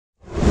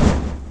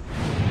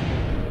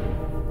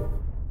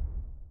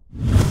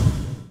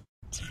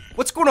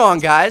What's going on,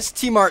 guys?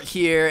 T-Mart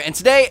here, and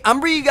today I'm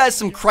bringing you guys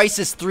some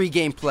Crysis 3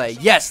 gameplay.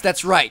 Yes,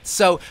 that's right.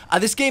 So,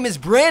 this game is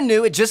brand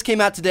new. It just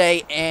came out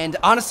today, and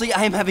honestly,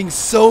 I am having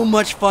so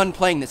much fun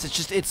playing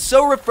this. It's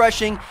so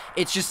refreshing.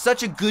 It's just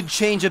such a good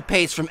change of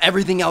pace from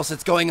everything else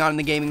that's going on in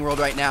the gaming world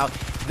right now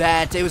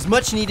that it was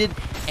much needed.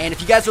 And if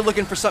you guys are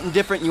looking for something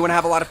different and you want to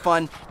have a lot of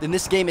fun, then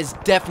this game is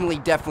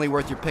definitely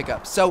worth your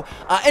pickup. So,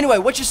 anyway,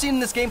 what you're seeing in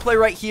this gameplay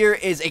right here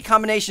is a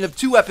combination of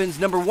two weapons,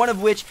 number one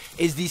of which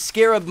is the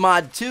Scarab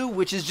Mod 2,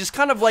 which is just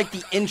kind of like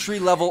the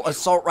entry-level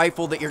assault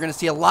rifle that you're going to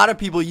see a lot of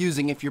people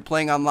using if you're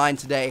playing online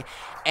today.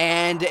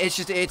 And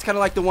it's kind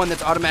of like the one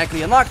that's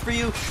automatically unlocked for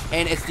you,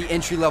 and it's the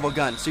entry-level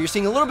gun. So you're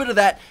seeing a little bit of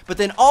that, but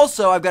then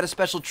also I've got a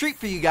special treat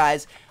for you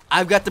guys.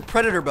 I've got the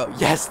Predator bow.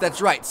 Yes,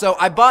 that's right. So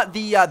I bought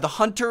the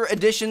Hunter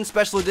edition,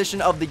 special edition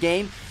of the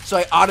game, so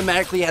I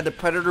automatically had the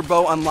Predator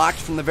bow unlocked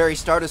from the very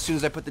start as soon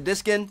as I put the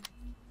disc in.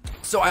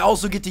 So I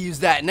also get to use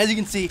that, and as you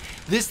can see,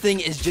 this thing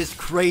is just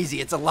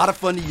crazy. It's a lot of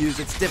fun to use.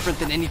 It's different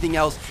than anything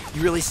else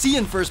you really see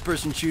in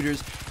first-person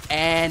shooters,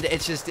 and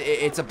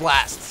it's a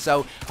blast.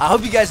 So I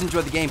hope you guys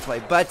enjoy the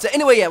gameplay. But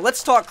anyway, yeah,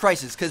 let's talk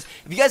Crysis, because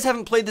if you guys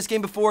haven't played this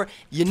game before,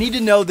 you need to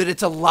know that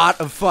it's a lot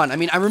of fun. I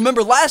mean, I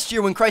remember last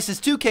year when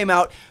Crysis 2 came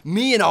out,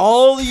 me and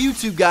all the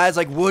YouTube guys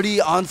like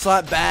Woody,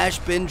 Onslaught, Bash,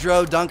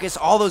 Bindro, Dunkus,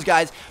 all those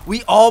guys,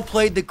 we all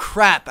played the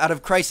crap out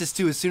of Crysis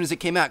 2 as soon as it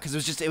came out, because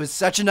it was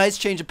such a nice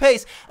change of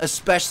pace,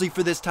 especially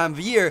for this time of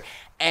year.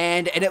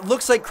 And it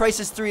looks like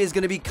Crysis 3 is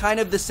going to be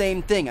kind of the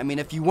same thing. I mean,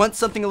 if you want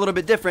something a little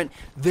bit different,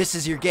 this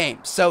is your game.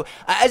 So,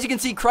 as you can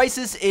see,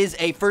 Crysis is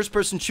a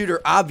first-person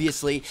shooter,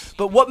 obviously,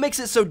 but what makes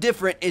it so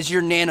different is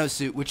your nano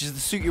suit, which is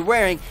the suit you're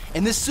wearing,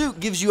 and this suit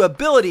gives you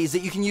abilities that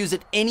you can use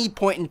at any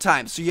point in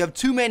time. So you have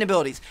two main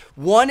abilities.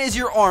 One is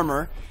your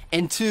armor,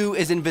 and two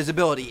is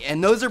invisibility,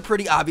 and those are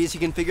pretty obvious. You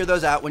can figure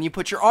those out. When you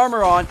put your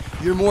armor on,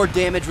 you're more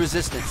damage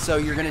resistant, so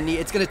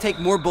it's gonna take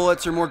more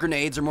bullets or more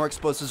grenades or more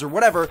explosives or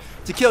whatever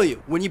to kill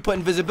you. When you put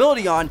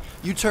invisibility on,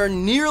 you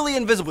turn nearly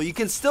invisible. You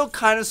can still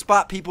kind of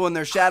spot people in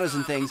their shadows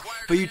and things,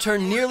 but you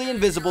turn nearly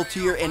invisible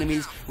to your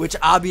enemies, which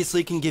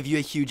obviously can give you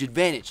a huge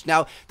advantage.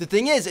 Now, the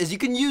thing is you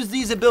can use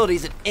these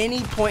abilities at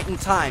any point in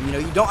time. You know,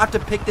 you don't have to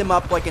pick them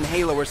up like in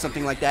Halo or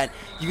something like that.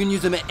 You can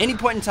use them at any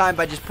point in time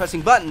by just pressing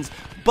buttons,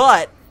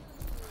 but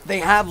they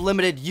have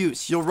limited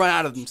use. You'll run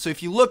out of them. So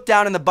if you look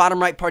down in the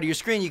bottom right part of your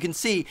screen, you can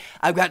see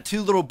I've got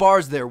two little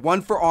bars there,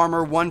 one for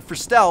armor, one for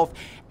stealth,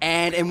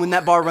 and when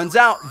that bar runs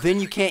out, then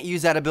you can't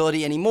use that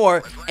ability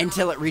anymore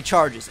until it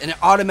recharges, and it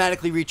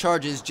automatically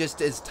recharges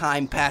just as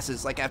time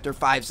passes, like after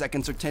 5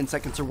 seconds or 10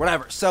 seconds or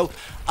whatever. So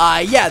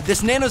yeah,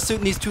 this nano suit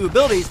and these two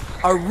abilities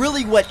are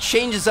really what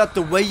changes up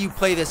the way you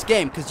play this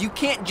game, because you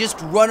can't just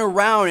run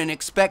around and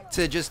expect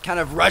to just kind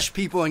of rush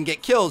people and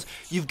get kills.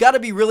 You've got to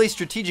be really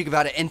strategic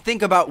about it and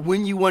think about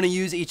when you want to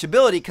use each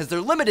ability, because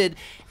they're limited,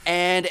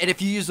 and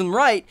if you use them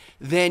right,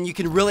 then you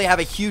can really have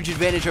a huge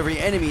advantage over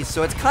your enemies.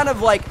 So it's kind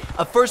of like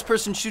a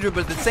first-person shooter,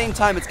 but at the same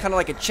time, it's kind of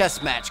like a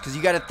chess match, because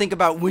you got to think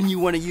about when you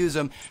want to use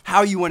them,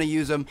 how you want to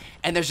use them,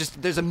 and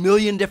there's a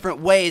million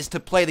different ways to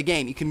play the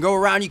game. You can go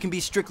around, you can be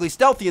strictly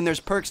stealthy, and there's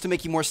perks to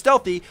make you more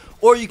stealthy,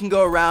 or you can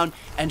go around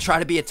and try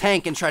to be a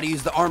tank and try to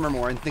use the armor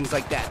more and things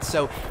like that.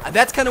 So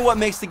that's kind of what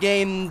makes the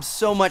game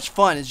so much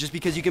fun, is just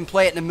because you can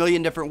play it in a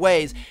million different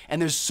ways, and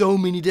there's so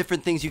many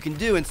different things you can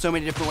do and so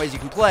many different ways you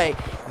can play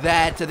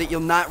that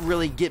you'll not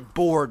really get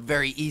bored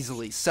very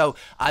easily. So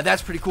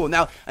that's pretty cool.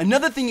 Now,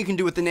 another thing you can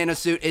do with the nano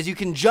suit is you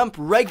can jump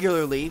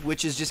regularly,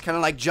 which is just kind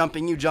of like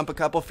jumping. You jump a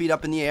couple feet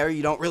up in the air,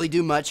 you don't really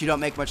do much, you don't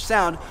make much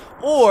sound,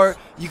 or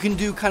you can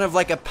do kind of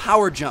like a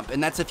power jump,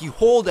 and that's if you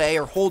hold A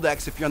or hold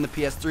X if you're on the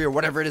PS3 or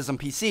whatever it is on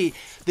PC,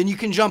 then you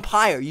can jump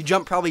higher. You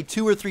jump probably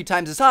 2 or 3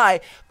 times as high,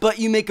 but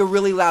you make a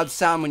really loud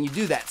sound when you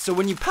do that. So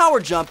when you power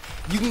jump,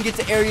 you can get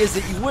to areas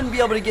that you wouldn't be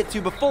able to get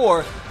to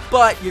before,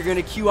 but you're going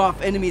to queue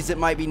off enemies that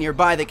might be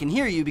nearby that can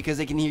hear you, because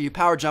they can hear you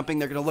power jumping.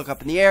 They're going to look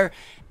up in the air,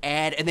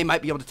 and they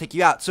might be able to take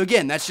you out. So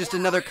again, that's just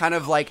another kind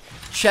of like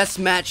chess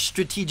match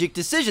strategic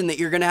decision that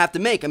you're going to have to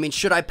make. I mean,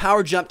 should I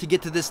power jump to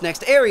get to this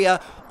next area,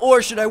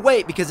 or should I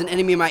wait because an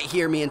enemy might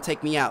hear me and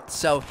take me out?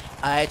 So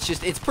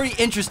it's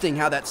pretty interesting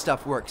how that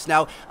stuff works.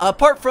 Now,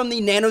 apart from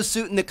the nano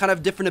suit and the kind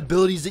of different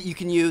abilities that you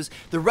can use,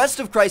 the rest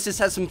of Crysis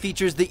has some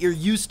features that you're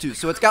used to.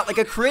 So it's got like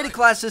a create a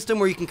class system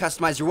where you can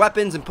customize your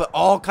weapons and put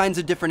all kinds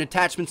of different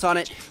attachments on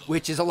it,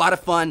 which is a lot of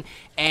fun.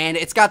 And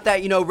it's got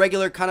that, you know,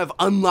 regular kind of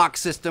unlock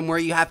system where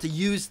you have to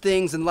use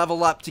things and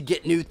level up to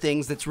get new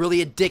things. That's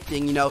really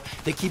addicting, you know,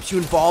 that keeps you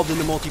involved in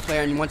the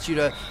multiplayer and wants you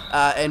to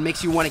and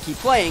makes you want to keep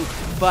playing.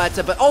 But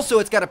also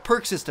it's got a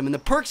perk system, and the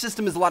perk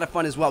system is a lot of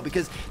fun as well,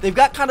 because they've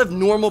got kind of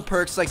normal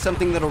perks, like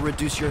something that'll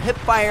reduce your hip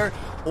fire,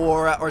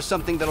 or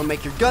something that'll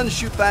make your guns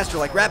shoot faster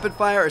like rapid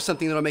fire, or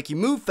something that'll make you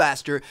move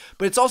faster.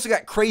 But it's also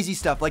got crazy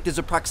stuff, like there's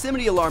a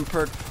proximity alarm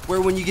perk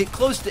where when you get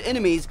close to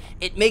enemies,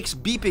 it makes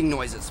beeping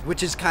noises,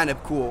 which is kind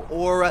of cool.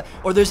 Or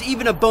there's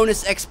even a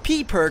bonus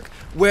XP perk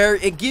where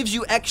it gives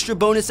you extra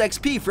bonus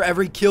XP for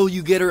every kill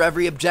you get or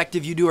every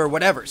objective you do or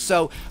whatever.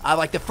 So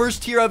like the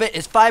first tier of it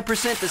is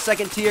 5%, the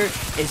second tier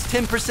is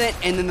 10%,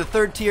 and then the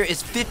third tier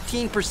is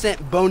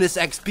 15% bonus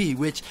XP,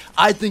 which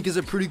I think is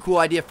a pretty cool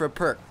idea for a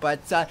perk. But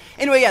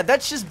anyway, yeah,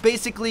 that's just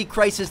basically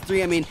Crysis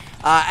 3. I mean,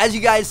 as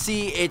you guys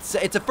see, it's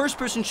a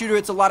first-person shooter.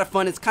 It's a lot of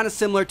fun. It's kind of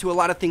similar to a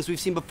lot of things we've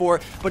seen before,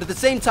 but at the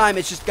same time,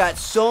 it's just got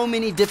so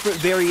many different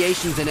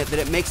variations in it that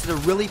it makes it a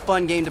really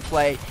fun game to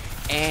play.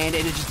 And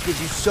it just gives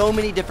you so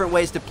many different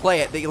ways to play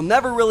it that you'll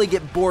never really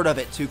get bored of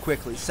it too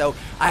quickly. So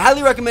I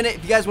highly recommend it.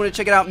 If you guys want to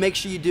check it out, make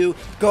sure you do.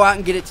 Go out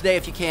and get it today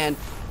if you can.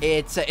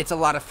 It's a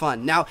lot of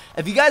fun. Now,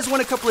 if you guys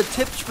want a couple of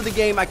tips for the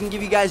game, I can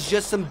give you guys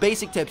just some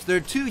basic tips. There are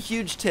two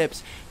huge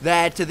tips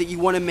that you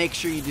want to make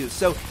sure you do.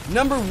 So,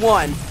 number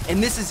one,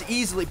 and this is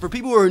easily, for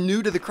people who are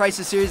new to the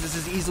Crysis series, this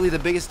is easily the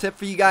biggest tip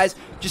for you guys.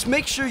 Just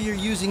make sure you're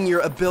using your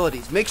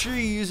abilities. Make sure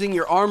you're using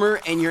your armor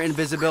and your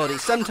invisibility.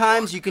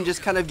 Sometimes you can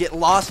just kind of get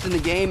lost in the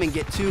game and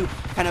get too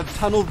kind of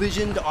tunnel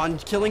visioned on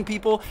killing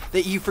people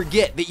that you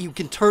forget that you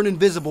can turn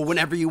invisible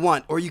whenever you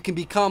want, or you can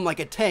become like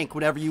a tank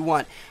whenever you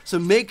want. So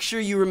make sure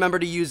you remember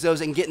to use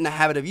those and get in the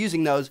habit of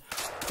using those.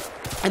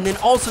 And then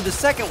also the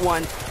second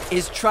one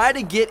is try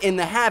to get in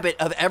the habit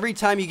of every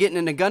time you get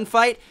in a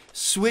gunfight,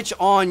 switch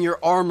on your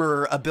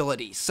armor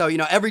ability. So, you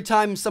know, every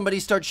time somebody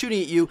starts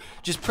shooting at you,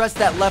 just press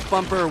that left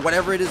bumper or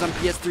whatever it is on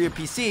PS3 or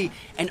PC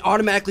and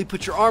automatically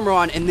put your armor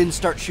on and then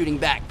start shooting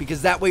back,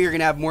 because that way you're going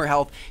to have more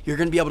health, you're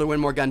going to be able to win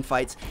more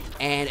gunfights,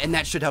 and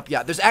that should help you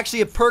out. There's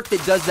actually a perk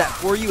that does that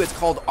for you. It's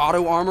called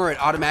auto armor. It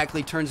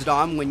automatically turns it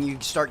on when you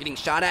start getting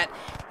shot at.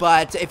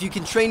 But if you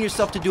can train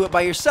yourself to do it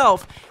by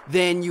yourself,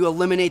 then you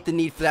eliminate the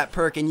need for that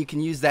perk and you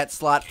can use that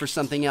slot for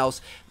something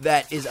else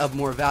that is of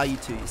more value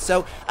to you.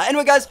 So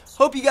anyway guys,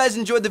 hope you guys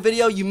enjoyed the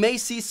video. You may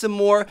see some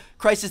more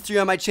Crysis 3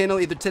 on my channel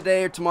either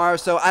today or tomorrow,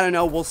 so I don't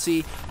know, we'll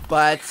see.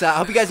 But I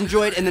hope you guys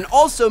enjoyed, and then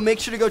also make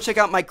sure to go check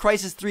out my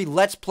Crysis 3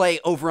 Let's Play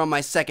over on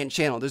my second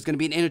channel. There's going to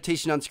be an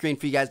annotation on screen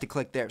for you guys to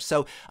click there.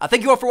 So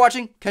thank you all for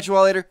watching. Catch you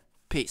all later.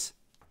 Peace.